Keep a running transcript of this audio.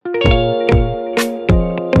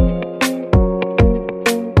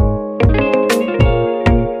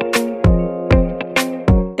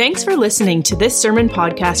Thanks for listening to this sermon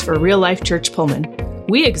podcast for Real Life Church Pullman.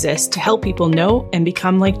 We exist to help people know and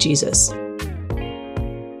become like Jesus.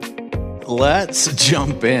 Let's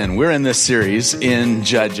jump in. We're in this series in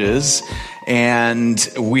Judges, and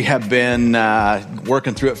we have been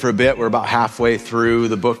working through it for a bit. We're about halfway through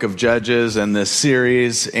the book of Judges and this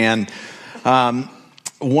series, and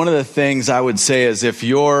one of the things I would say is if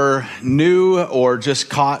you're new or just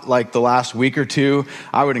caught like the last week or two,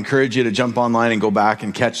 I would encourage you to jump online and go back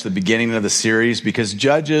and catch the beginning of the series, because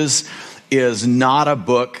Judges is not a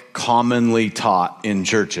book commonly taught in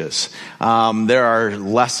churches. There are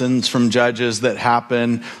lessons from Judges that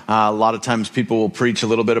happen. A lot of times people will preach a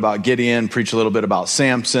little bit about Gideon, preach a little bit about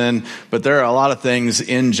Samson, but there are a lot of things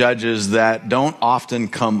in Judges that don't often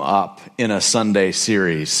come up in a Sunday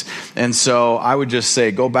series. And so I would just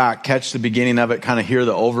say, go back, catch the beginning of it, kind of hear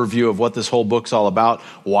the overview of what this whole book's all about.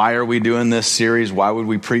 Why are we doing this series? Why would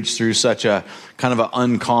we preach through such a kind of an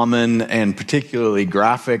uncommon and particularly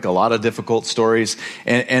graphic, a lot of difficult stories,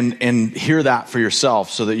 and hear that for yourself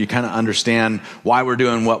so that you kind of understand why we're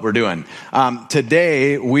doing what we're doing.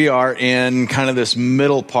 Today, we are in kind of this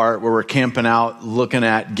middle part where we're camping out looking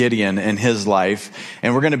at Gideon and his life,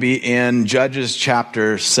 and we're going to be in Judges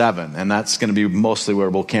chapter 7, and that's going to be mostly where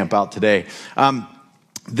we'll camp out today.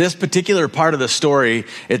 This particular part of the story,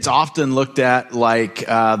 it's often looked at like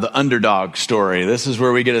the underdog story. This is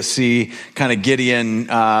where we get to see kind of Gideon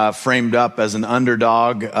framed up as an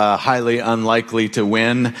underdog, highly unlikely to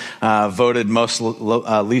win, voted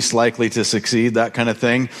least likely to succeed, that kind of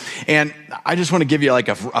thing. And I just want to give you like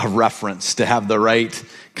a reference to have the right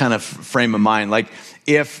kind of frame of mind. Like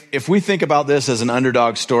if we think about this as an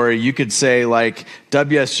underdog story, you could say like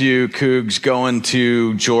WSU Cougs going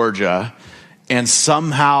to Georgia and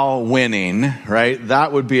somehow winning, right?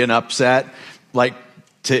 That would be an upset, like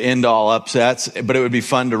to end all upsets, but it would be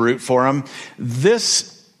fun to root for them.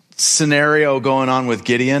 This scenario going on with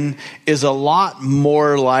Gideon is a lot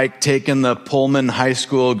more like taking the Pullman High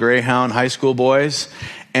School, Greyhound High School boys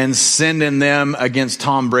and sending them against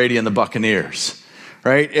Tom Brady and the Buccaneers,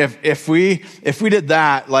 right? If we did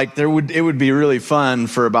that, like it would be really fun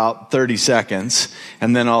for about 30 seconds,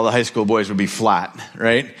 and then all the high school boys would be flat,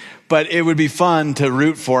 right? But it would be fun to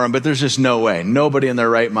root for them, but there's just no way. Nobody in their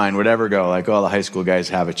right mind would ever go like, oh, the high school guys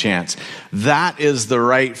have a chance. That is the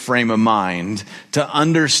right frame of mind to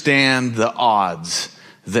understand the odds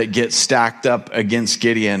that get stacked up against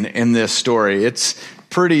Gideon in this story. It's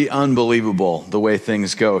pretty unbelievable the way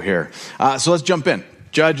things go here. So let's jump in.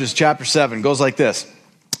 Judges chapter 7 goes like this.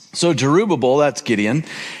 So Jerubbaal, that's Gideon,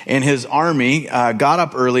 and his army got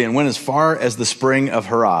up early and went as far as the spring of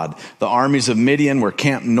Harod. The armies of Midian were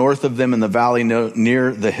camped north of them in the valley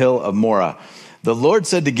near the hill of Moreh. The Lord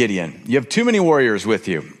said to Gideon, "You have too many warriors with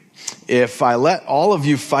you. If I let all of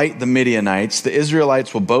you fight the Midianites, the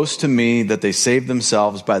Israelites will boast to me that they saved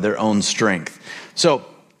themselves by their own strength." So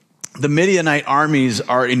the Midianite armies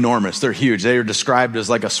are enormous. They're huge. They are described as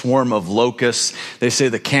like a swarm of locusts. They say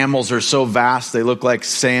the camels are so vast, they look like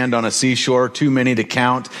sand on a seashore, too many to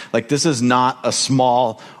count. Like this is not a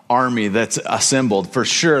small army that's assembled. For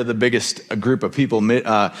sure, the biggest group of people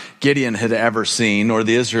Gideon had ever seen, or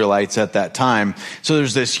the Israelites at that time. So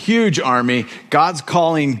there's this huge army. God's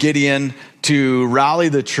calling Gideon to rally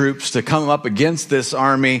the troops to come up against this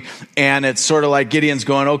army. And it's sort of like Gideon's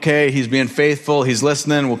going, okay, he's being faithful, he's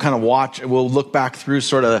listening. We'll kind of watch, we'll look back through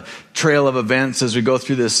sort of the trail of events as we go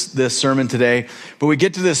through this sermon today. But we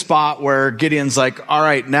get to this spot where Gideon's like, all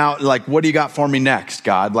right, now, like, what do you got for me next,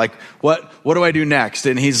 God? Like, what do I do next?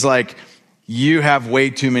 And he's like, you have way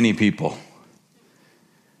too many people.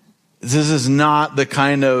 This is not the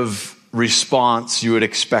kind of response you would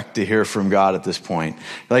expect to hear from God at this point.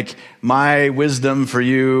 Like, my wisdom for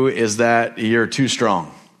you is that you're too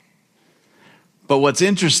strong. But what's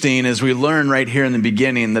interesting is we learn right here in the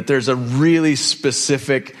beginning that there's a really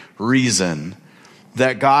specific reason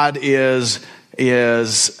that God is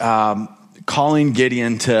calling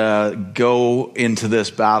Gideon to go into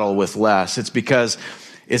this battle with less. It's because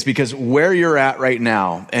where you're at right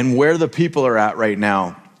now and where the people are at right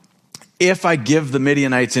now, if I give the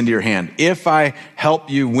Midianites into your hand, if I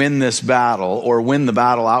help you win this battle or win the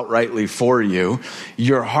battle outrightly for you,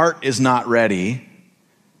 your heart is not ready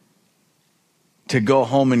to go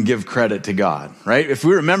home and give credit to God, right? If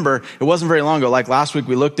we remember, it wasn't very long ago, like last week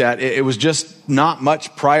we looked at, it was just not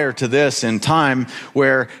much prior to this in time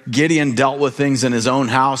where Gideon dealt with things in his own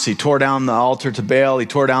house. He tore down the altar to Baal, he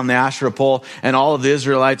tore down the Asherah pole, and all of the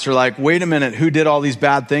Israelites are like, wait a minute, who did all these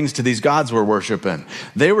bad things to these gods we're worshiping?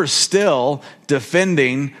 They were still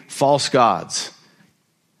defending false gods.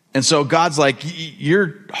 And so God's like,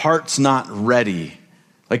 your heart's not ready.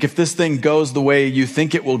 Like if this thing goes the way you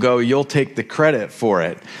think it will go, you'll take the credit for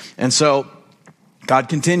it. And so God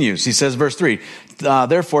continues. He says, verse 3,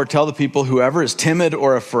 therefore tell the people, whoever is timid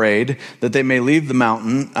or afraid, that they may leave the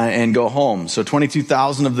mountain and go home. So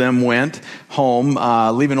 22,000 of them went home,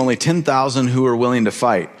 leaving only 10,000 who were willing to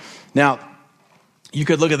fight. Now, you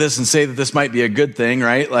could look at this and say that this might be a good thing,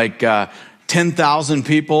 right? Like 10,000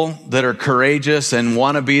 people that are courageous and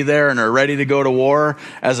want to be there and are ready to go to war,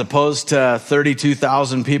 as opposed to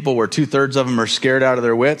 32,000 people where 2/3 of them are scared out of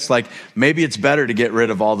their wits. Like maybe it's better to get rid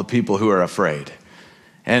of all the people who are afraid.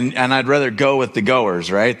 And I'd rather go with the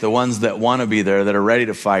goers, right? The ones that want to be there, that are ready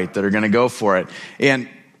to fight, that are going to go for it. And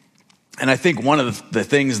I think one of the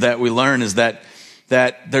things that we learn is that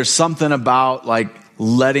there's something about like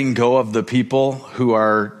letting go of the people who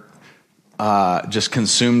are just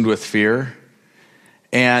consumed with fear.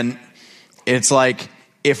 And it's like,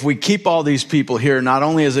 if we keep all these people here, not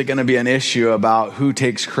only is it going to be an issue about who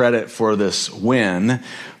takes credit for this win,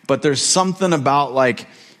 but there's something about like,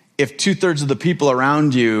 if 2/3 of the people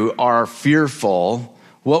around you are fearful,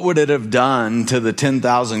 what would it have done to the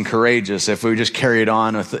 10,000 courageous if we just carried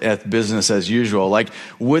on with business as usual? Like,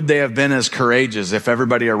 would they have been as courageous if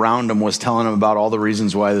everybody around them was telling them about all the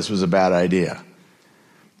reasons why this was a bad idea?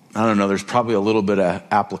 I don't know. There's probably a little bit of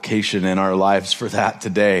application in our lives for that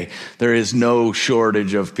today. There is no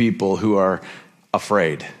shortage of people who are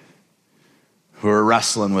afraid, who are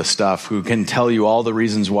wrestling with stuff, who can tell you all the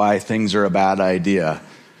reasons why things are a bad idea.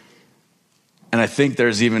 And I think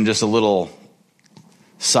there's even just a little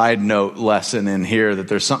side note lesson in here that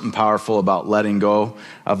there's something powerful about letting go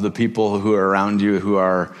of the people who are around you who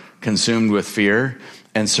are consumed with fear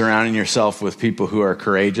and surrounding yourself with people who are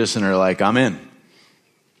courageous and are like, I'm in,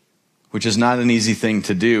 which is not an easy thing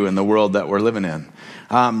to do in the world that we're living in.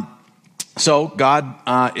 So God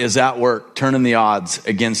is at work turning the odds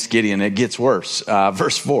against Gideon. It gets worse.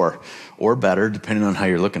 Verse 4. Or better, depending on how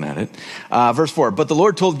you're looking at it. Verse 4, but the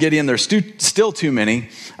Lord told Gideon, there's still too many.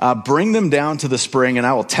 Bring them down to the spring, and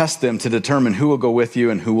I will test them to determine who will go with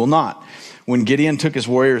you and who will not. When Gideon took his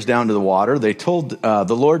warriors down to the water, the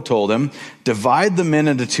Lord told him, divide the men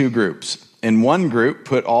into 2 groups. In one group,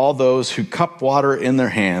 put all those who cup water in their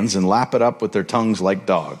hands and lap it up with their tongues like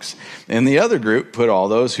dogs. In the other group, put all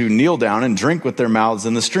those who kneel down and drink with their mouths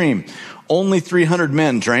in the stream. Only 300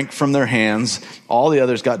 men drank from their hands. All the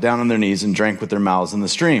others got down on their knees and drank with their mouths in the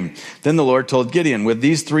stream. Then the Lord told Gideon, with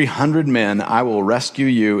these 300 men, I will rescue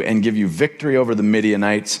you and give you victory over the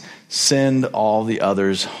Midianites. Send all the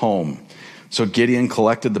others home. So Gideon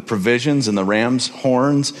collected the provisions and the ram's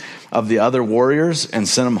horns of the other warriors and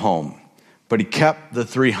sent them home. But he kept the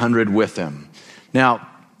 300 with him. Now,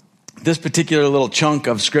 this particular little chunk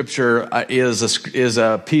of scripture is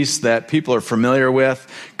a piece that people are familiar with,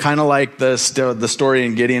 kind of like the story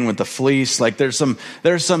in Gideon with the fleece. Like there's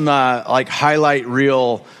some like highlight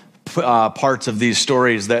reel parts of these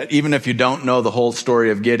stories that even if you don't know the whole story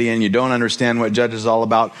of Gideon, you don't understand what Judges is all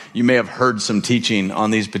about, you may have heard some teaching on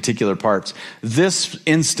these particular parts. This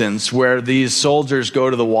instance where these soldiers go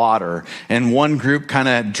to the water and one group kind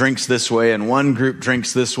of drinks this way and one group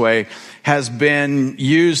drinks this way has been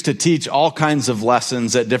used to teach all kinds of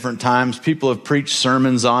lessons at different times. People have preached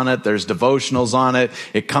sermons on it. There's devotionals on it.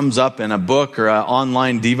 It comes up in a book or an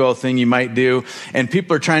online Devo thing you might do. And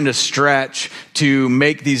people are trying to stretch to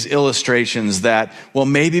make these illustrations that, well,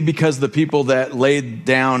 maybe because the people that laid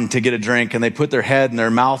down to get a drink and they put their head and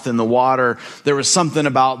their mouth in the water, there was something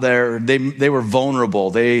about they were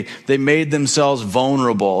vulnerable. They made themselves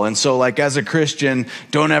vulnerable. And so like as a Christian,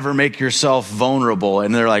 don't ever make yourself vulnerable.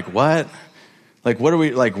 And they're like, what? Like,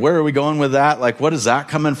 where are we going with that? Like, what is that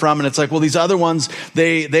coming from? And it's like, well, these other ones,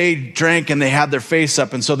 they drank and they had their face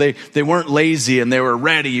up. And so they weren't lazy and they were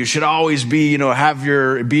ready. You should always be,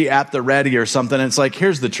 be at the ready or something. And it's like,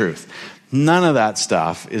 here's the truth. None of that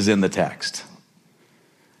stuff is in the text.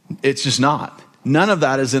 It's just not. None of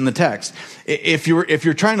that is in the text. If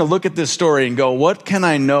you're trying to look at this story and go, what can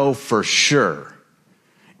I know for sure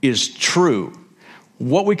is true?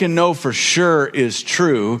 What we can know for sure is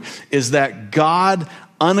true is that God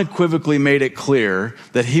unequivocally made it clear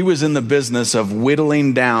that he was in the business of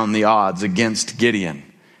whittling down the odds against Gideon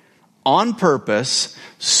on purpose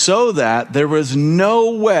so that there was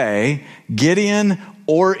no way Gideon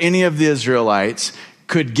or any of the Israelites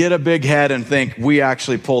could get a big head and think, we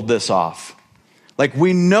actually pulled this off. Like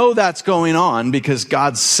we know that's going on because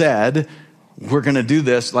God said, we're going to do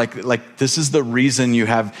this. Like this is the reason you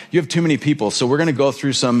have too many people. So we're going to go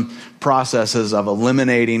through some processes of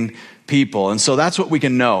eliminating people. And so that's what we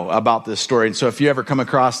can know about this story. And so if you ever come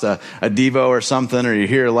across a Devo or something, or you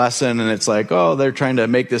hear a lesson and it's like, oh, they're trying to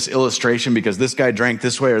make this illustration because this guy drank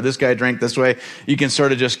this way or this guy drank this way, you can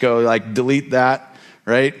sort of just go like, delete that,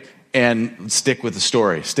 right? And stick with the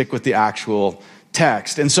story, stick with the actual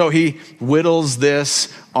text. And so he whittles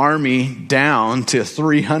this army down to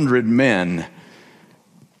 300 men.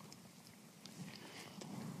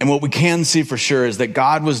 And what we can see for sure is that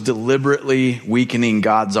God was deliberately weakening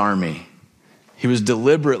God's army. He was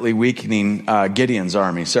deliberately weakening Gideon's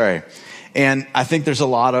army, And I think there's a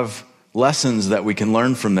lot of lessons that we can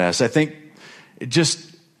learn from this. I think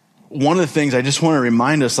just one of the things I just want to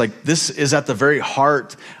remind us, like this is at the very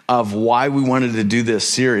heart of why we wanted to do this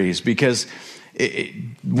series, because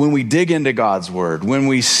when we dig into God's word, when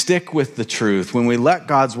we stick with the truth, when we let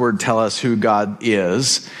God's word tell us who God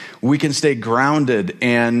is, we can stay grounded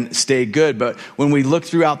and stay good. But when we look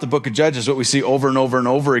throughout the book of Judges, what we see over and over and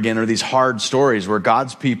over again are these hard stories where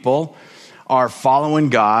God's people are following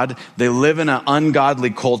God. They live in an ungodly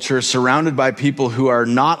culture surrounded by people who are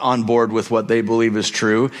not on board with what they believe is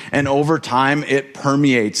true. And over time, it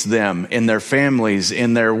permeates them in their families,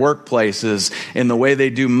 in their workplaces, in the way they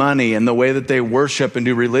do money, in the way that they worship and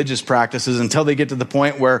do religious practices, until they get to the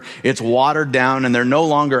point where it's watered down and they're no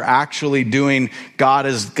longer actually doing God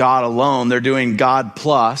as God alone. They're doing God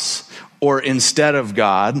plus or instead of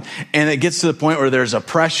God. And it gets to the point where there's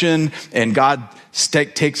oppression and God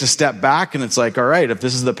takes a step back, and it's like, all right, if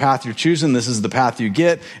this is the path you're choosing, this is the path you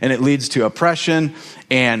get, and it leads to oppression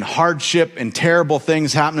and hardship and terrible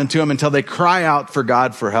things happening to them until they cry out for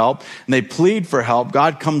God for help, and they plead for help.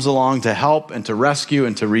 God comes along to help and to rescue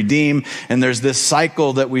and to redeem, and there's this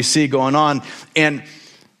cycle that we see going on. And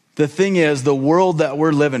the thing is, the world that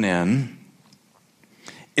we're living in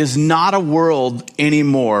is not a world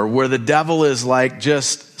anymore where the devil is like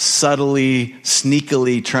just subtly,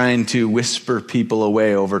 sneakily trying to whisper people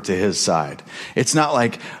away over to his side. It's not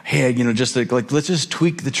like, hey, just like let's just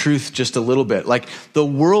tweak the truth just a little bit. Like the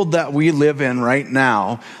world that we live in right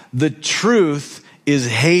now, the truth is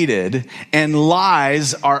hated and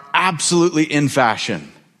lies are absolutely in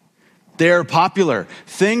fashion. They're popular.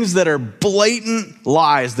 Things that are blatant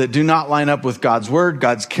lies that do not line up with God's word,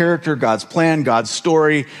 God's character, God's plan, God's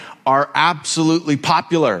story are absolutely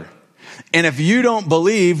popular. And if you don't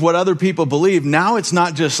believe what other people believe, now it's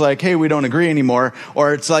not just like, hey, we don't agree anymore,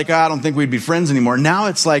 or it's like, I don't think we'd be friends anymore. Now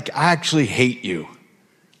it's like, I actually hate you.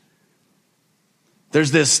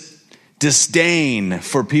 There's this disdain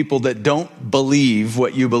for people that don't believe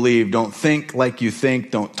what you believe, don't think like you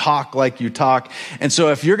think, don't talk like you talk. And so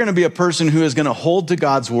if you're going to be a person who is going to hold to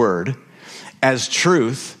God's word as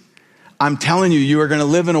truth, I'm telling you, you are going to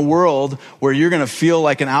live in a world where you're going to feel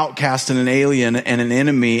like an outcast and an alien and an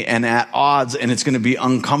enemy and at odds, and it's going to be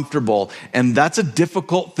uncomfortable. And that's a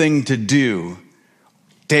difficult thing to do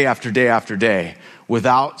day after day after day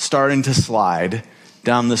without starting to slide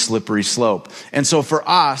down the slippery slope. And so for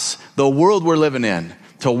us, the world we're living in,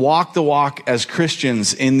 to walk the walk as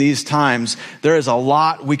Christians in these times, there is a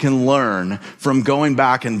lot we can learn from going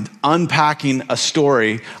back and unpacking a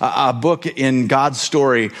story, a book in God's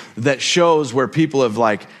story that shows where people have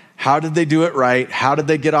like, how did they do it right? How did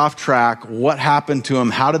they get off track? What happened to them?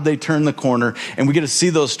 How did they turn the corner? And we get to see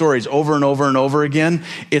those stories over and over and over again.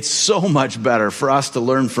 It's so much better for us to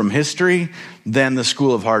learn from history than the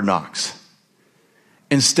school of hard knocks.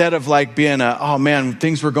 Instead of like being oh man,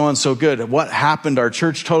 things were going so good. What happened? Our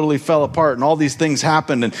church totally fell apart and all these things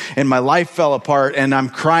happened and my life fell apart and I'm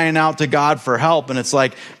crying out to God for help. And it's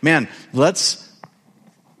like, man, let's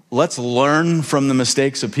learn from the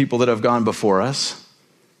mistakes of people that have gone before us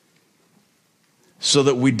so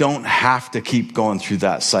that we don't have to keep going through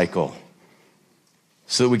that cycle,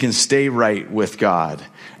 so that we can stay right with God.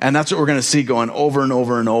 And that's what we're going to see going over and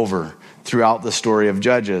over and over throughout the story of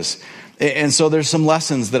Judges. And so there's some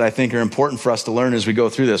lessons that I think are important for us to learn as we go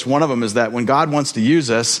through this. One of them is that when God wants to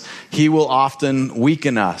use us, he will often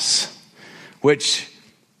weaken us, which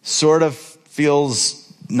sort of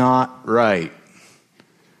feels not right.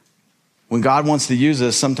 When God wants to use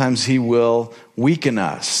us, sometimes he will weaken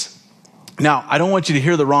us. Now, I don't want you to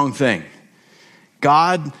hear the wrong thing.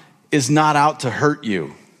 God is not out to hurt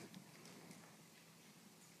you.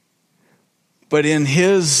 But in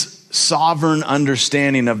his sovereign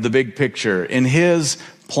understanding of the big picture, in his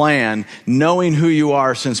plan, knowing who you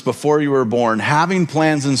are since before you were born, having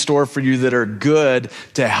plans in store for you that are good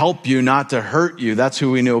to help you, not to hurt you. That's who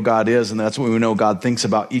we know God is, and that's what we know God thinks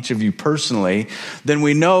about each of you personally. Then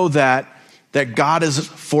we know that that God is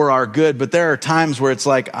for our good, but there are times where it's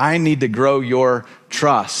like, I need to grow your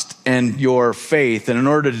trust and your faith. And in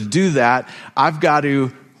order to do that, I've got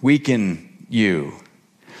to weaken you.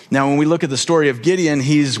 Now, when we look at the story of Gideon,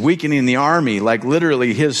 he's weakening the army. Like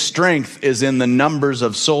literally, his strength is in the numbers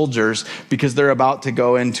of soldiers because they're about to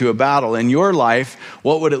go into a battle. In your life,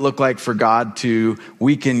 what would it look like for God to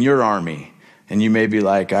weaken your army? And you may be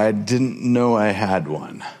like, I didn't know I had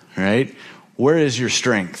one, right? Where is your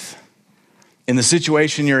strength? In the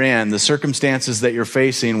situation you're in, the circumstances that you're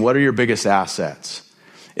facing, what are your biggest assets?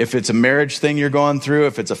 If it's a marriage thing you're going through,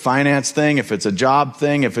 if it's a finance thing, if it's a job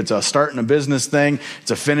thing, if it's a starting a business thing,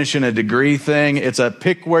 it's a finishing a degree thing, it's a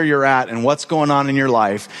pick where you're at and what's going on in your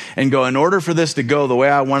life and go, in order for this to go the way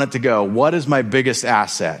I want it to go, what is my biggest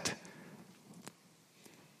asset?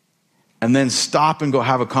 And then stop and go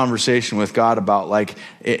have a conversation with God about like,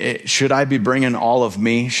 should I be bringing all of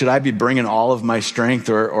me? Should I be bringing all of my strength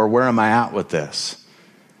or where am I at with this?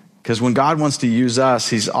 Because when God wants to use us,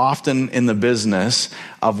 he's often in the business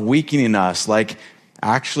of weakening us, like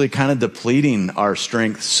actually kind of depleting our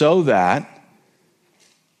strength so that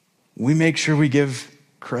we make sure we give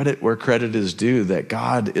credit where credit is due, that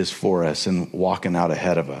God is for us and walking out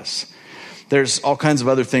ahead of us. There's all kinds of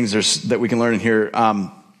other things that we can learn in here.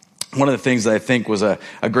 One of the things that I think was a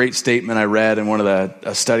great statement I read in one of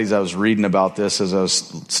the studies I was reading about this as I was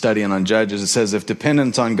studying on Judges, it says, if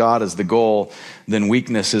dependence on God is the goal, then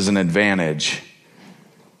weakness is an advantage.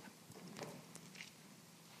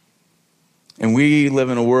 And we live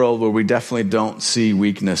in a world where we definitely don't see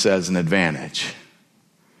weakness as an advantage.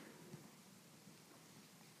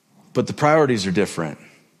 But the priorities are different.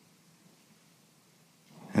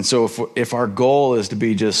 And so if our goal is to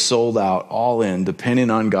be just sold out, all in, depending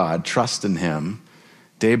on God, trusting him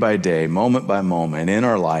day by day, moment by moment, in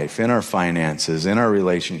our life, in our finances, in our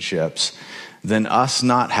relationships, then us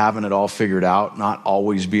not having it all figured out, not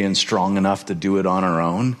always being strong enough to do it on our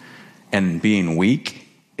own, and being weak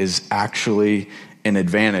is actually an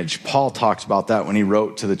advantage. Paul talks about that when he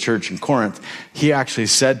wrote to the church in Corinth. He actually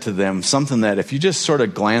said to them something that if you just sort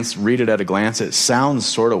of read it at a glance, it sounds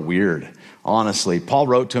sort of weird. Honestly, Paul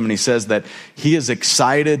wrote to him and he says that he is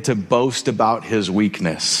excited to boast about his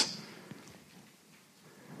weakness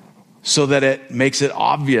so that it makes it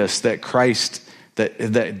obvious that Christ,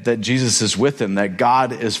 that Jesus is with him, that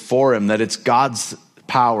God is for him, that it's God's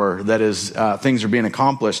power that is things are being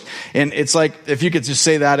accomplished. And it's like, if you could just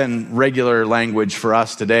say that in regular language for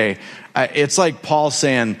us today, it's like Paul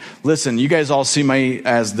saying, listen, you guys all see me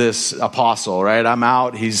as this apostle, right? I'm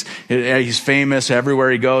out. He's famous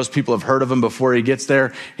everywhere he goes. People have heard of him before he gets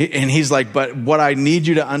there. And he's like, but what I need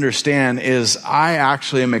you to understand is I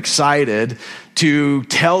actually am excited to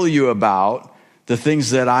tell you about the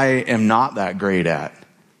things that I am not that great at.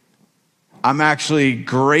 I'm actually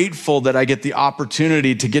grateful that I get the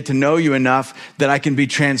opportunity to get to know you enough that I can be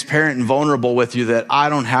transparent and vulnerable with you, that I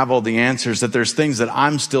don't have all the answers, that there's things that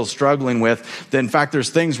I'm still struggling with, that in fact there's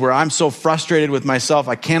things where I'm so frustrated with myself,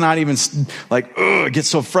 I cannot even get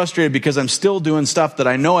so frustrated because I'm still doing stuff that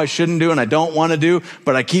I know I shouldn't do and I don't want to do,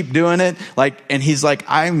 but I keep doing it. And he's like,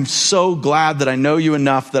 I'm so glad that I know you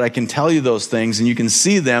enough that I can tell you those things and you can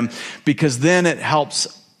see them, because then it helps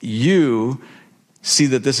you see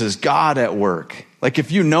that this is God at work. Like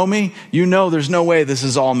if you know me, you know there's no way this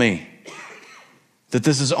is all me. That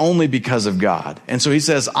this is only because of God. And so he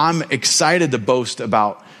says, I'm excited to boast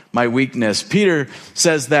about my weakness. Peter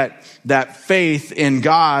says that faith in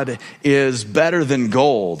God is better than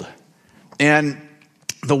gold. And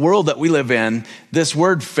the world that we live in, this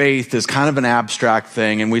word faith is kind of an abstract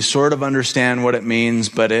thing, and we sort of understand what it means,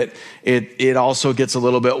 but it also gets a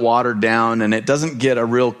little bit watered down, and it doesn't get a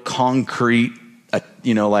real concrete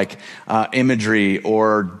imagery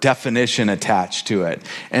or definition attached to it.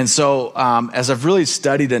 And so as I've really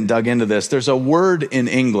studied and dug into this, there's a word in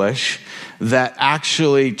English that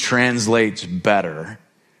actually translates better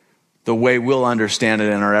the way we'll understand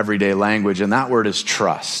it in our everyday language, and that word is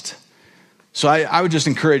trust. So I would just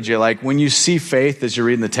encourage you, like when you see faith as you're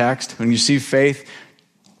reading the text, when you see faith,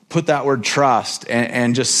 put that word trust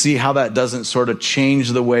and just see how that doesn't sort of change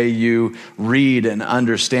the way you read and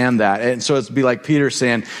understand that. And so it'd be like Peter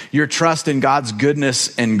saying, your trust in God's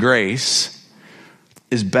goodness and grace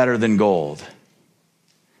is better than gold.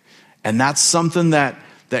 And that's something that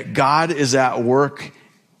God is at work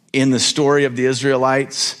in the story of the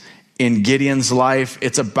Israelites, in Gideon's life.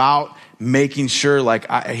 It's about making sure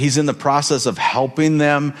he's in the process of helping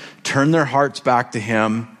them turn their hearts back to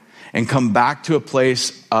him and come back to a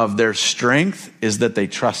place of their strength is that they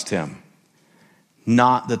trust him,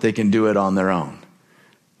 not that they can do it on their own,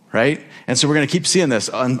 right? And so we're going to keep seeing this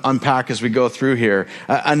unpack as we go through here.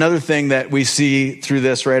 Another thing that we see through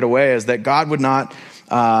this right away is that God would not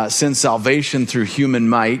send salvation through human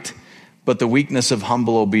might, but the weakness of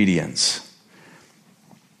humble obedience.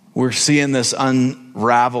 We're seeing this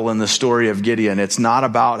unravel in the story of Gideon. It's not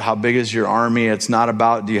about how big is your army. It's not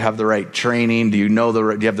about, do you have the right training? Do you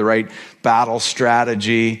have the right battle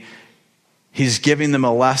strategy? He's giving them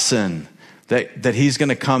a lesson that he's going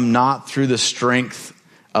to come not through the strength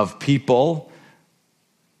of people.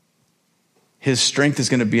 His strength is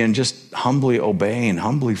going to be in just humbly obeying,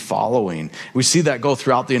 humbly following. We see that go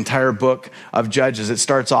throughout the entire book of Judges. It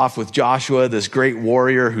starts off with Joshua, this great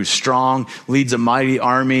warrior who's strong, leads a mighty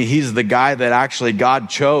army. He's the guy that actually God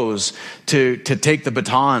chose to take the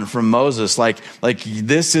baton from Moses. Like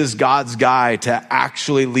this is God's guy to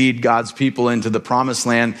actually lead God's people into the promised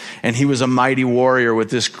land. And he was a mighty warrior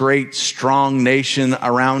with this great, strong nation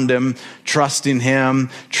around him, trusting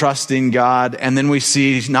God. And then we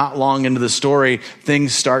see not long into the story,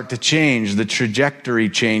 things start to change. The trajectory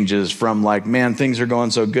changes from like, man, things are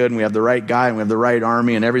going so good and we have the right guy and we have the right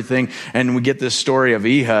army and everything. And we get this story of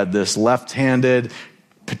Ehud, this left-handed,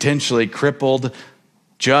 potentially crippled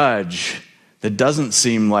judge that doesn't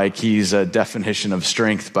seem like he's a definition of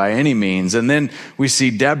strength by any means. And then we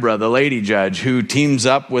see Deborah, the lady judge, who teams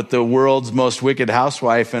up with the world's most wicked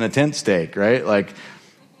housewife in a tent stake, right? Like,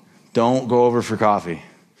 don't go over for coffee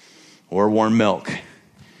or warm milk.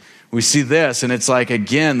 We see this, and it's like,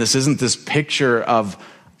 again, this isn't this picture of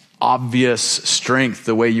obvious strength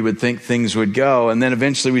the way you would think things would go. And then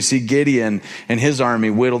eventually we see Gideon and his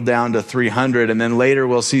army whittled down to 300. And then later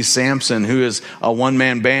we'll see Samson, who is a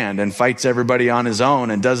one-man band and fights everybody on his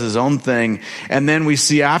own and does his own thing. And then we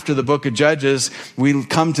see after the book of Judges, we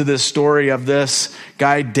come to this story of this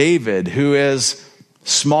guy, David, who is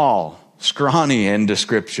small, scrawny in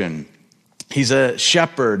description. He's a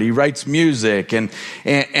shepherd. He writes music, and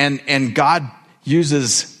God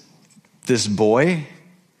uses this boy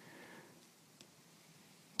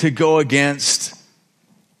to go against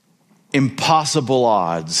impossible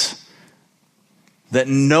odds that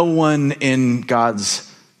no one in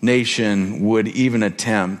God's nation would even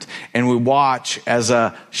attempt. And we watch as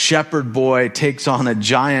a shepherd boy takes on a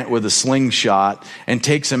giant with a slingshot and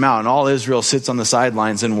takes him out. And all Israel sits on the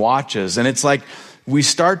sidelines and watches. And it's like we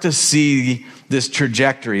start to see this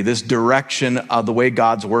trajectory, this direction of the way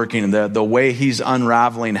God's working, the way he's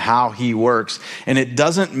unraveling how he works. And it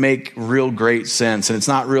doesn't make real great sense. And it's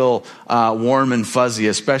not real warm and fuzzy,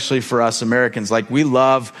 especially for us Americans. Like, we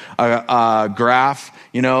love a graph,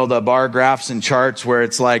 you know, the bar graphs and charts where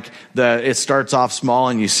it's like it starts off small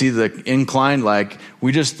and you see the incline. Like,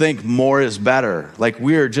 we just think more is better. Like,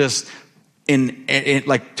 we are just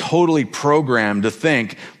like totally programmed to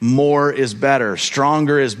think more is better,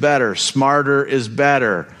 stronger is better, smarter is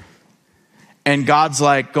better. And God's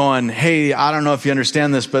like going, hey, I don't know if you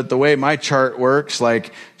understand this, but the way my chart works,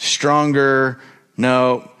 like stronger,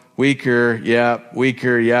 no, weaker, yeah,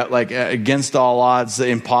 like against all odds,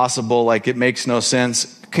 impossible, like it makes no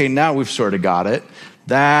sense. Okay, now we've sort of got it.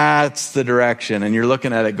 That's the direction. And you're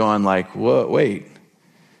looking at it going like, whoa, wait,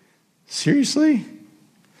 seriously?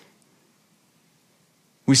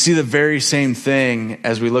 We see the very same thing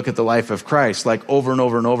as we look at the life of Christ, like over and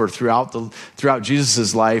over and over throughout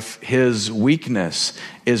Jesus' life, his weakness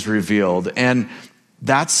is revealed. And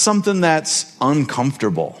that's something that's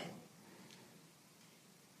uncomfortable.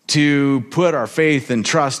 To put our faith and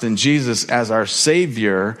trust in Jesus as our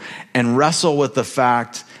Savior and wrestle with the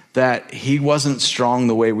fact that he wasn't strong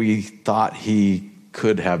the way we thought he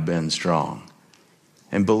could have been strong.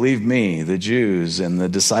 And believe me, the Jews and the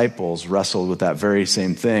disciples wrestled with that very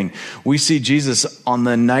same thing. We see Jesus on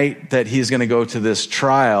the night that he's going to go to this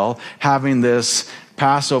trial, having this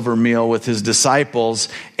Passover meal with his disciples,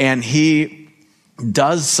 and he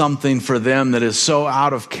does something for them that is so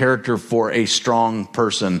out of character for a strong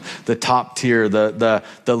person, the top tier, the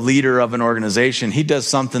leader of an organization. He does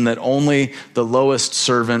something that only the lowest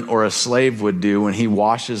servant or a slave would do when he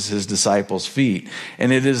washes his disciples' feet.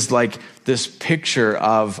 And it is like this picture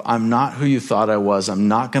of, I'm not who you thought I was. I'm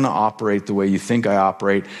not going to operate the way you think I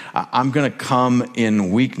operate. I'm going to come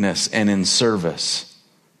in weakness and in service.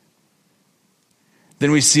 Then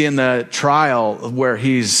we see in the trial where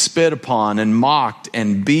he's spit upon and mocked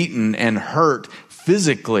and beaten and hurt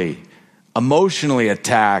physically, emotionally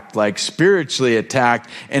attacked, like spiritually attacked,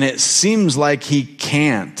 and it seems like he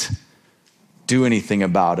can't do anything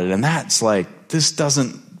about it. And that's like, this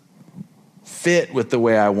doesn't fit with the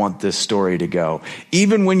way I want this story to go.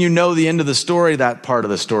 Even when you know the end of the story, that part of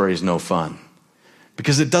the story is no fun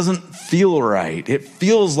because it doesn't feel right. It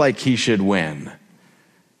feels like he should win.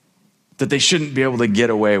 that they shouldn't be able to get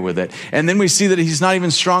away with it. And then we see that he's not even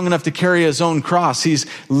strong enough to carry his own cross.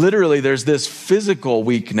 There's this physical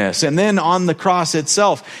weakness. And then on the cross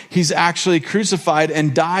itself, he's actually crucified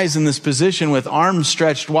and dies in this position with arms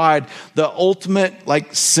stretched wide, the ultimate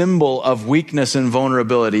symbol of weakness and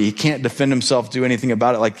vulnerability. He can't defend himself, do anything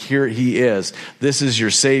about it. Here he is. This is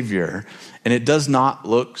your Savior. And it does not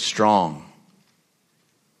look strong.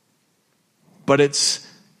 But it's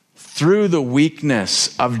through the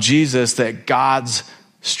weakness of Jesus that God's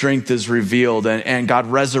strength is revealed, and God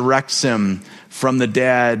resurrects him from the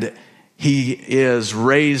dead. He is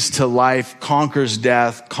raised to life, conquers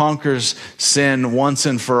death, conquers sin once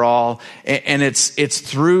and for all. And it's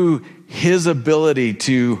through his ability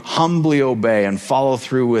to humbly obey and follow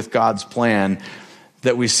through with God's plan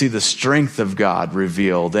that we see the strength of God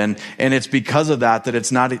revealed. And it's because of that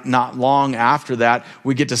it's not long after that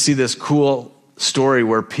we get to see this cool story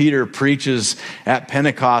where Peter preaches at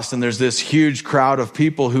Pentecost, and there's this huge crowd of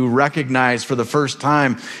people who recognize for the first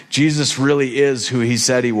time Jesus really is who he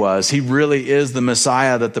said he was. He really is the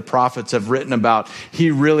Messiah that the prophets have written about. He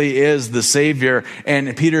really is the Savior.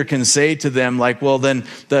 And Peter can say to them, well, then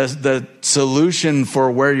the solution for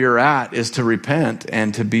where you're at is to repent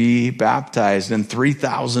and to be baptized. And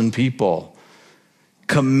 3,000 people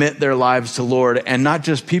commit their lives to Lord, and not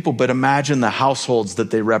just people, but imagine the households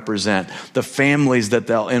that they represent, the families that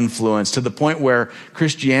they'll influence, to the point where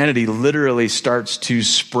Christianity literally starts to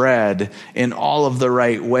spread in all of the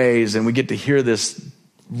right ways. And we get to hear this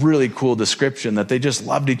really cool description that they just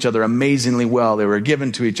loved each other amazingly well. They were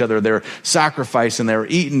given to each other. They were sacrificing. They were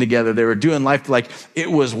eating together. They were doing life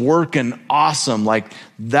it was working awesome.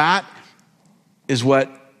 That is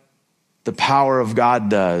what the power of God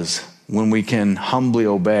does when we can humbly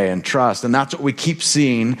obey and trust. And that's what we keep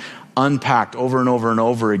seeing unpacked over and over and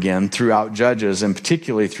over again throughout Judges, and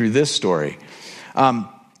particularly through this story. I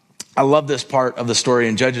love this part of the story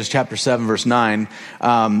in Judges chapter 7, verse 9,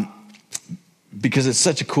 because it's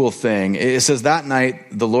such a cool thing. It says, that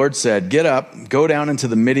night the Lord said, "Get up, go down into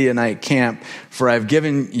the Midianite camp, for I've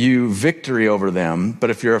given you victory over them. But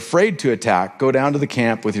if you're afraid to attack, go down to the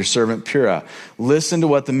camp with your servant Purah. Listen to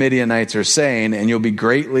what the Midianites are saying, and you'll be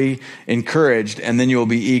greatly encouraged, and then you'll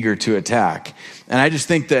be eager to attack." And I just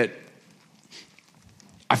think that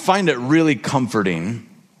I find it really comforting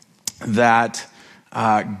that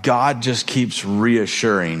God just keeps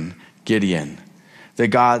reassuring Gideon, that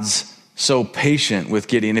God's so patient with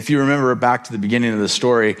Gideon. If you remember back to the beginning of the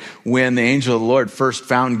story, when the angel of the Lord first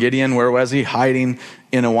found Gideon, where was he? Hiding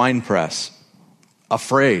in a wine press,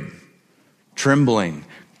 afraid, trembling,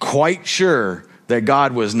 quite sure that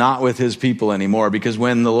God was not with his people anymore. Because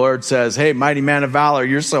when the Lord says, "Hey, mighty man of valor,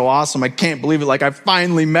 you're so awesome. I can't believe it. I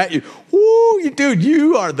finally met you. Woo, dude,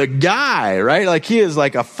 you are the guy," right? He is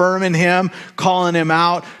affirming him, calling him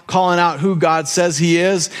out, calling out who God says he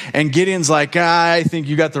is. And Gideon's "I think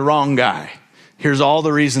you got the wrong guy. Here's all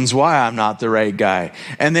the reasons why I'm not the right guy."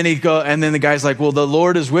 And then the guy's "Well, the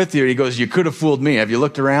Lord is with you." He goes, "You could have fooled me. Have you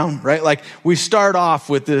looked around?" Right? We start off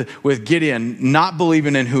with Gideon not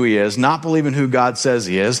believing in who he is, not believing who God says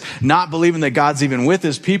he is, not believing that God's even with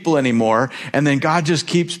his people anymore. And then God just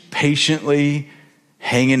keeps patiently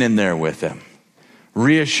hanging in there with him,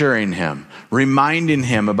 reassuring him, reminding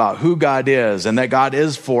him about who God is and that God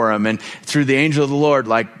is for him. And through the angel of the Lord,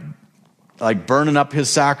 burning up his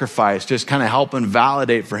sacrifice, just kind of helping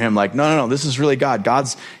validate for him, no, this is really God.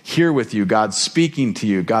 God's here with you. God's speaking to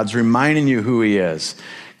you. God's reminding you who he is.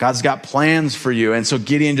 God's got plans for you. And so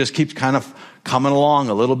Gideon just keeps kind of coming along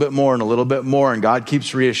a little bit more and a little bit more, and God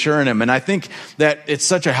keeps reassuring him. And I think that it's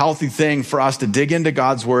such a healthy thing for us to dig into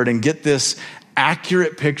God's word and get this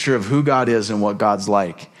accurate picture of who God is and what God's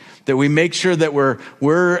like. That we make sure that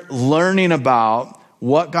we're learning about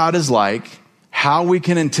what God is like, how we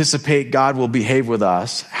can anticipate God will behave with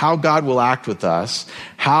us, how God will act with us,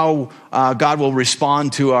 how God will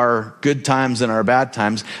respond to our good times and our bad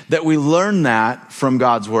times, that we learn that from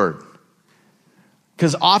God's word.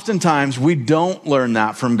 Because oftentimes we don't learn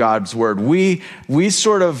that from God's word. We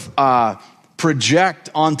sort of project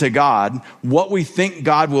onto God what we think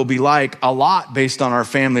God will be like, a lot based on our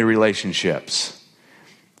family relationships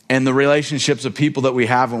and the relationships of people that we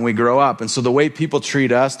have when we grow up. And so the way people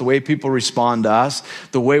treat us, the way people respond to us,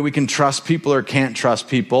 the way we can trust people or can't trust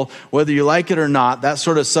people, whether you like it or not, that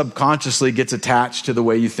sort of subconsciously gets attached to the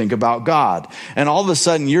way you think about God. And all of a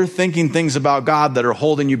sudden you're thinking things about God that are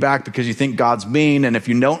holding you back because you think God's mean, and if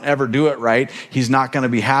you don't ever do it right, he's not going to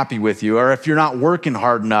be happy with you. Or if you're not working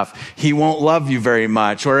hard enough, he won't love you very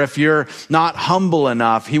much. Or if you're not humble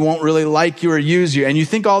enough, he won't really like you or use you. And you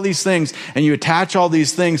think all these things, and you attach all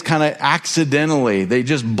these things things kind of accidentally. They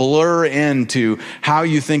just blur into how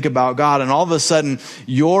you think about God. And all of a sudden,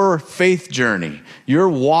 your faith journey, you're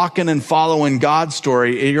walking and following God's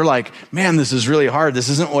story. You're like, man, this is really hard. This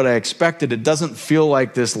isn't what I expected. It doesn't feel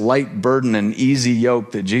like this light burden and easy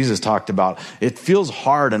yoke that Jesus talked about. It feels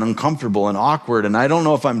hard and uncomfortable and awkward. And I don't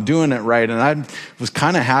know if I'm doing it right. And I was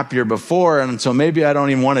kind of happier before. And so maybe I don't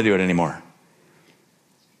even want to do it anymore.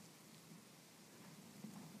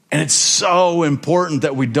 And it's so important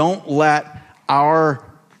that we don't let our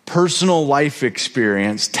personal life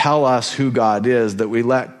experience tell us who God is, that we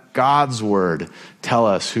let God's word tell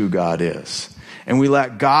us who God is. And we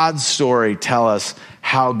let God's story tell us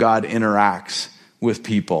how God interacts with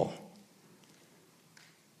people.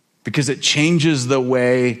 Because it changes the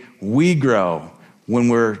way we grow when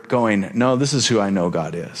we're going, no, this is who I know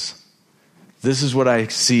God is. This is what I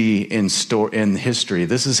see in history.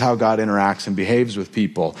 This is how God interacts and behaves with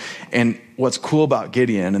people. And what's cool about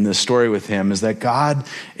Gideon and this story with him is that God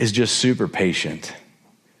is just super patient.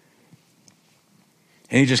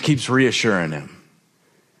 And he just keeps reassuring him.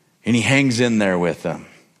 And he hangs in there with them.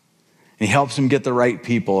 And he helps him get the right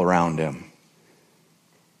people around him.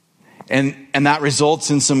 And that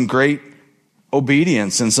results in some great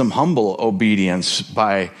obedience and some humble obedience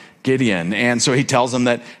by Gideon. And so he tells them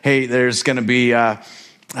that, hey, there's going to be,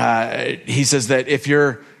 he says that if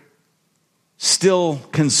you're still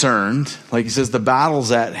concerned, like he says, the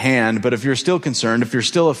battle's at hand, but if you're still concerned, if you're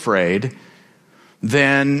still afraid,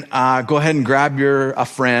 then go ahead and grab a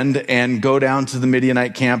friend and go down to the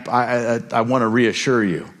Midianite camp. I want to reassure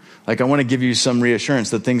you. Like, I want to give you some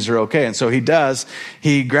reassurance that things are okay. And so he does.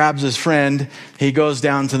 He grabs his friend. He goes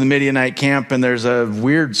down to the Midianite camp, and there's a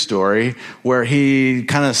weird story where he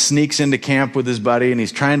kind of sneaks into camp with his buddy, and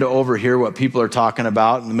he's trying to overhear what people are talking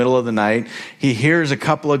about in the middle of the night. He hears a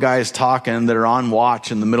couple of guys talking that are on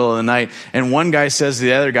watch in the middle of the night. And one guy says to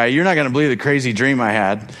the other guy, "You're not going to believe the crazy dream I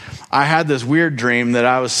had. I had this weird dream that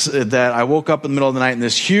I woke up in the middle of the night and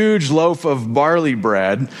this huge loaf of barley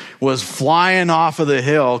bread was flying off of the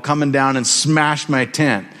hill, coming down and smashed my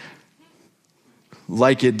tent.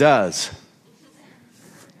 Like it does."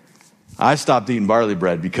 I stopped eating barley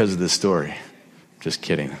bread because of this story. Just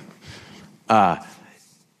kidding. And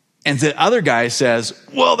the other guy says,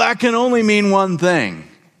 "Well, that can only mean one thing."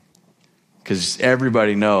 Because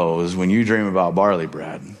everybody knows when you dream about barley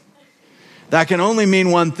bread, that can only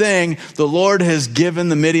mean one thing. The Lord has given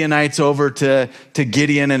the Midianites over to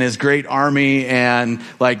Gideon and his great army, and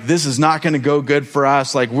like, this is not going to go good for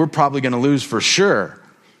us. Like, we're probably going to lose for sure.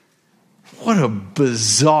 What a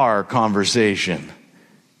bizarre conversation.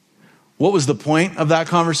 What was the point of that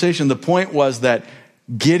conversation? The point was that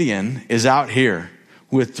Gideon is out here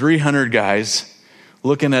with 300 guys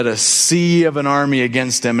looking at a sea of an army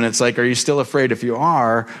against him. And it's like, are you still afraid? If you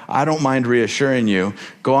are, I don't mind reassuring you.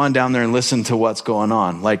 Go on down there and listen to what's going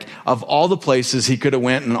on. Like, of all the places he could have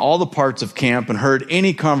went and all the parts of camp and heard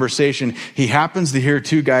any conversation, he happens to hear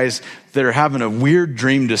two guys that are having a weird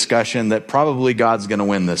dream discussion that probably God's going to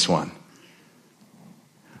win this one.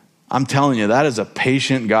 I'm telling you, that is a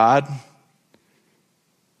patient God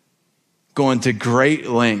going to great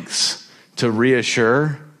lengths to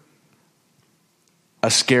reassure a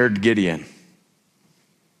scared Gideon.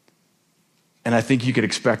 And I think you could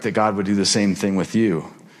expect that God would do the same thing with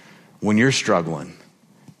you when you're struggling.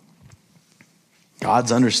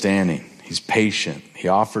 God's understanding. He's patient. He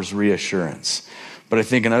offers reassurance. But I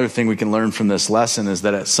think another thing we can learn from this lesson is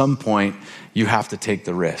that at some point you have to take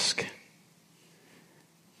the risk.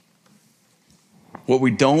 What we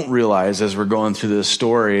don't realize as we're going through this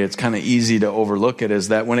story, it's kind of easy to overlook it, is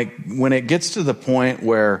that when it gets to the point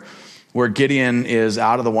where Gideon is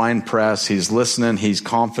out of the wine press, he's listening, he's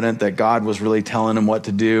confident that God was really telling him what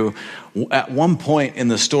to do. At one point in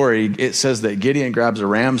the story, it says that Gideon grabs a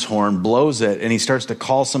ram's horn, blows it, and he starts to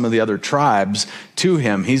call some of the other tribes to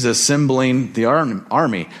him. He's assembling the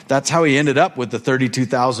army. That's how he ended up with the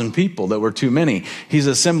 32,000 people that were too many. He's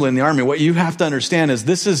assembling the army. What you have to understand is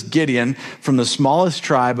this is Gideon from the smallest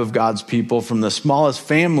tribe of God's people, from the smallest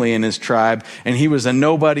family in his tribe, and he was a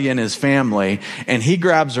nobody in his family. And he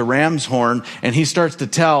grabs a ram's horn and he starts to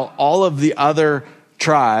tell all of the other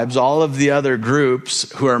tribes, all of the other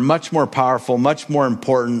groups who are much more powerful, much more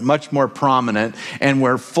important, much more prominent, and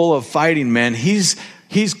we're full of fighting men. He's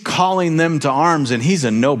calling them to arms, and he's a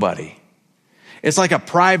nobody. It's like a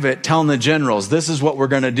private telling the generals, this is what we're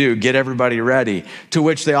going to do, get everybody ready, to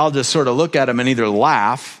which they all just sort of look at him and either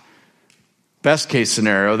laugh. Best case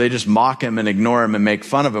scenario, they just mock him and ignore him and make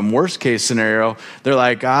fun of him. Worst case scenario, they're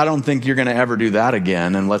like, I don't think you're going to ever do that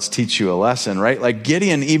again, and let's teach you a lesson, right? Like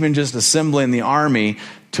Gideon, even just assembling the army,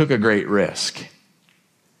 took a great risk.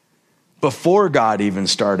 Before God even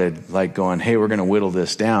started like going, hey, we're going to whittle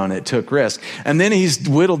this down, it took risk. And then he's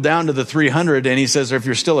whittled down to the 300 and he says, if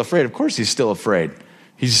you're still afraid, of course he's still afraid.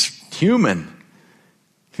 He's human.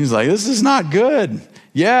 He's like, this is not good.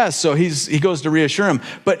 Yeah, so he goes to reassure him.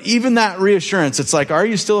 But even that reassurance, it's like, are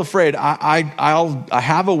you still afraid? I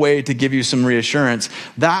have a way to give you some reassurance.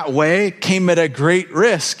 That way came at a great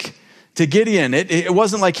risk to Gideon. It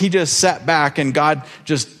wasn't like he just sat back and God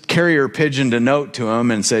just carrier pigeoned a note to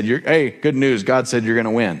him and said, hey, good news, God said you're going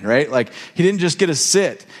to win, right? Like he didn't just get to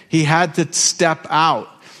sit. He had to step out.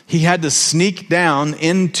 He had to sneak down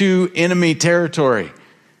into enemy territory.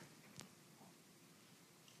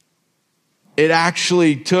 It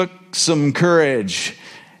actually took some courage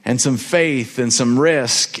and some faith and some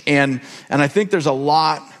risk. And I think there's a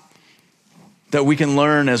lot that we can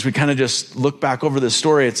learn as we kind of just look back over this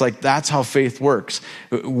story. It's like, that's how faith works.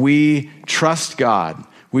 We trust God.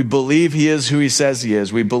 We believe he is who he says he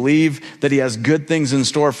is. We believe that he has good things in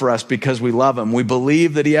store for us because we love him. We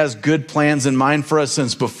believe that he has good plans in mind for us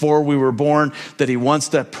since before we were born, that he wants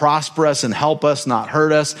to prosper us and help us, not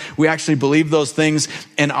hurt us. We actually believe those things,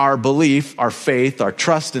 and our belief, our faith, our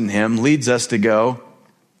trust in him leads us to go,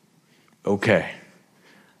 okay,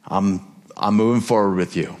 I'm moving forward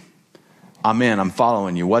with you. I'm in, I'm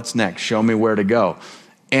following you. What's next? Show me where to go.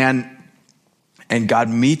 And God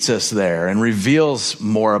meets us there and reveals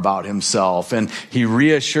more about himself, and he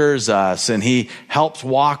reassures us and he helps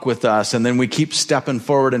walk with us, and then we keep stepping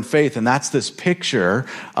forward in faith. And that's this picture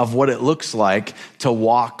of what it looks like to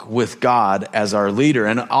walk with God as our leader.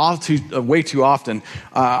 And way too often,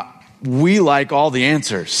 we like all the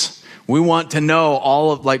answers. We want to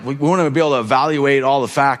know we want to be able to evaluate all the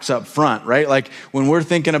facts up front, right? Like when we're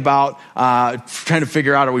thinking about trying to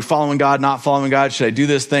figure out, are we following God, not following God? Should I do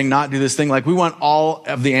this thing, not do this thing? Like we want all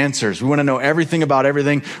of the answers. We want to know everything about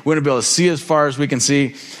everything. We want to be able to see as far as we can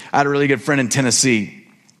see. I had a really good friend in Tennessee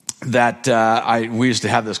that we used to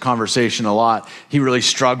have this conversation a lot. He really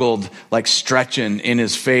struggled like stretching in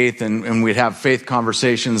his faith, and we'd have faith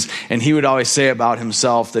conversations, and he would always say about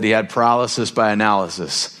himself that he had paralysis by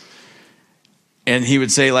analysis. And he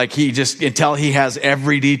would say, like, he just, until he has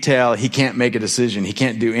every detail, he can't make a decision. He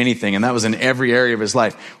can't do anything. And that was in every area of his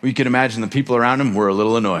life. Well, you could imagine the people around him were a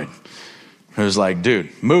little annoyed. It was like, dude,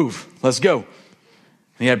 move, let's go.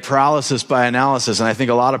 He had paralysis by analysis. And I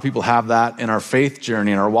think a lot of people have that in our faith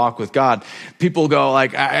journey, in our walk with God. People go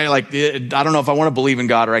like, I don't know if I want to believe in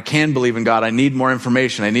God or I can believe in God. I need more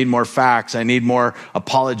information. I need more facts. I need more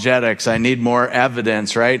apologetics. I need more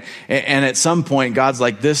evidence, right? And at some point, God's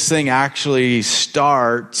like, this thing actually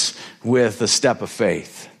starts with a step of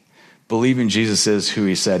faith. Believing Jesus is who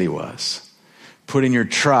he said he was. Putting your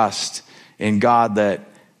trust in God that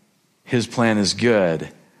his plan is good.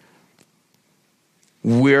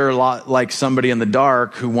 We're a lot like somebody in the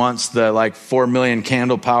dark who wants the 4 million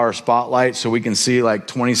candle power spotlight so we can see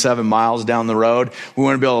 27 miles down the road. We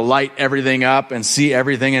want to be able to light everything up and see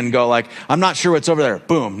everything and go I'm not sure what's over there.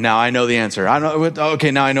 Boom, now I know the answer. Okay,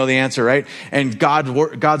 now I know the answer, right? And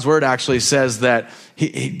God's word actually says that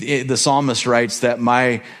the psalmist writes that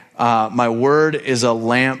my word is a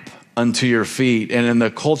lamp unto your feet. And in the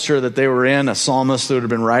culture that they were in, a psalmist would have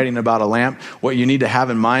been writing about a lamp. What you need to have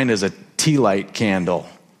in mind is a tea light candle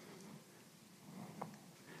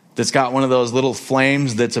that's got one of those little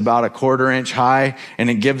flames that's about a 1/4 inch high, and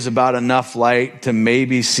it gives about enough light to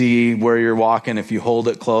maybe see where you're walking. If you hold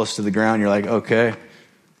it close to the ground, you're like, okay,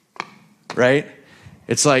 right?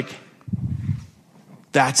 It's like,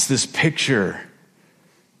 that's this picture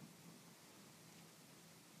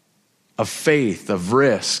of faith, of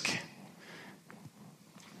risk.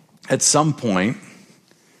 At some point,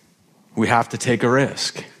 we have to take a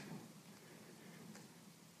risk.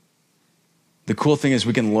 The cool thing is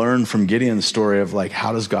we can learn from Gideon's story of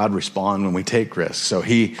how does God respond when we take risks? So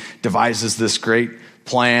he devises this great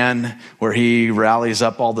plan where he rallies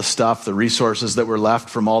up all the stuff, the resources that were left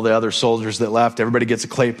from all the other soldiers that left. Everybody gets a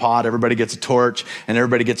clay pot, everybody gets a torch, and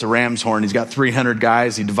everybody gets a ram's horn. He's got 300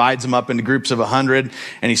 guys. He divides them up into groups of 100,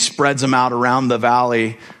 and he spreads them out around the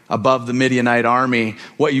valley above the Midianite army.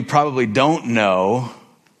 What you probably don't know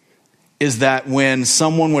is that when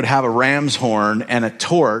someone would have a ram's horn and a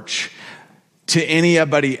torch, to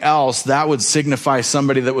anybody else, that would signify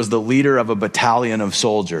somebody that was the leader of a battalion of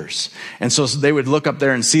soldiers. And so they would look up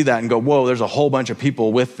there and see that and go, whoa, there's a whole bunch of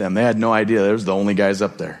people with them. They had no idea there was the only guys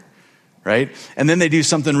up there, right? And then they do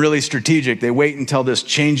something really strategic. They wait until this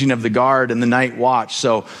changing of the guard and the night watch.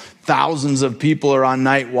 So thousands of people are on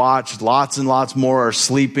night watch. Lots and lots more are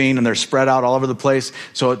sleeping, and they're spread out all over the place.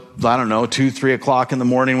 So, 2, 3 o'clock in the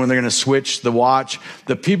morning when they're going to switch the watch,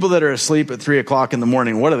 the people that are asleep at 3 o'clock in the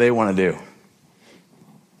morning, what do they want to do?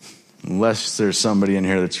 unless there's somebody in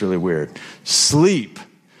here that's really weird. Sleep.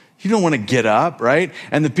 You don't want to get up, right?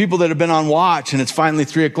 And the people that have been on watch and it's finally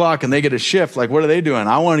 3:00 and they get a shift, like, what are they doing?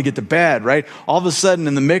 I want to get to bed, right? All of a sudden,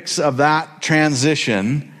 in the mix of that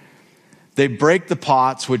transition, they break the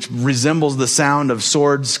pots, which resembles the sound of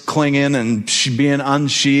swords clinging and being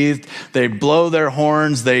unsheathed. They blow their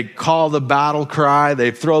horns. They call the battle cry.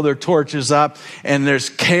 They throw their torches up, and there's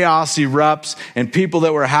chaos erupts. And people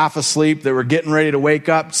that were half asleep, that were getting ready to wake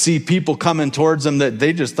up, see people coming towards them that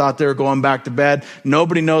they just thought they were going back to bed.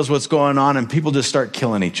 Nobody knows what's going on, and people just start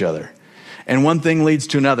killing each other. And one thing leads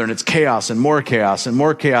to another, and it's chaos and more chaos and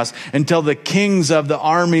more chaos, until the kings of the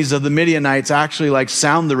armies of the Midianites actually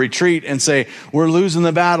sound the retreat and say, we're losing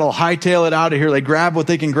the battle, hightail it out of here. They grab what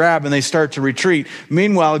they can grab and they start to retreat.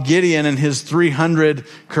 Meanwhile, Gideon and his 300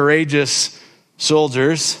 courageous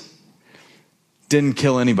soldiers didn't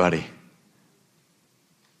kill anybody.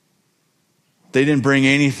 They didn't bring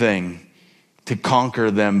anything to conquer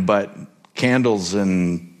them but candles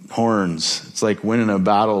and horns. It's like winning a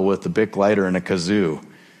battle with a Bic lighter and a kazoo.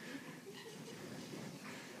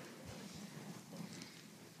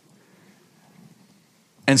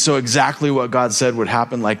 And so exactly what God said would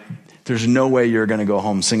happen, there's no way you're going to go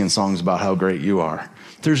home singing songs about how great you are.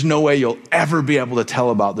 There's no way you'll ever be able to tell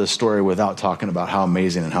about this story without talking about how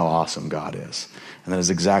amazing and how awesome God is. And that is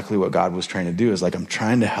exactly what God was trying to do, is I'm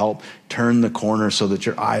trying to help turn the corner so that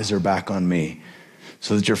your eyes are back on me,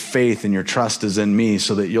 so that your faith and your trust is in me,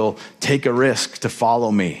 so that you'll take a risk to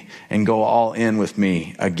follow me and go all in with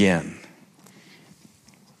me again.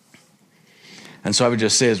 And so I would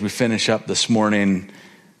just say, as we finish up this morning,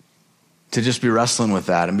 to just be wrestling with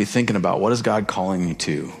that and be thinking about, what is God calling you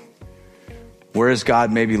to? Where is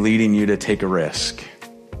God maybe leading you to take a risk,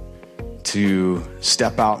 to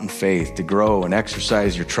step out in faith, to grow and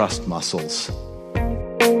exercise your trust muscles?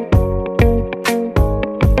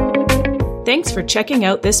 Thanks for checking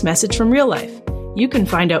out this message from Real Life. You can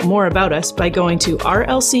find out more about us by going to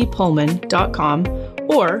rlcpullman.com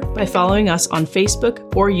or by following us on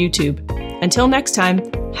Facebook or YouTube. Until next time,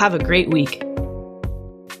 have a great week.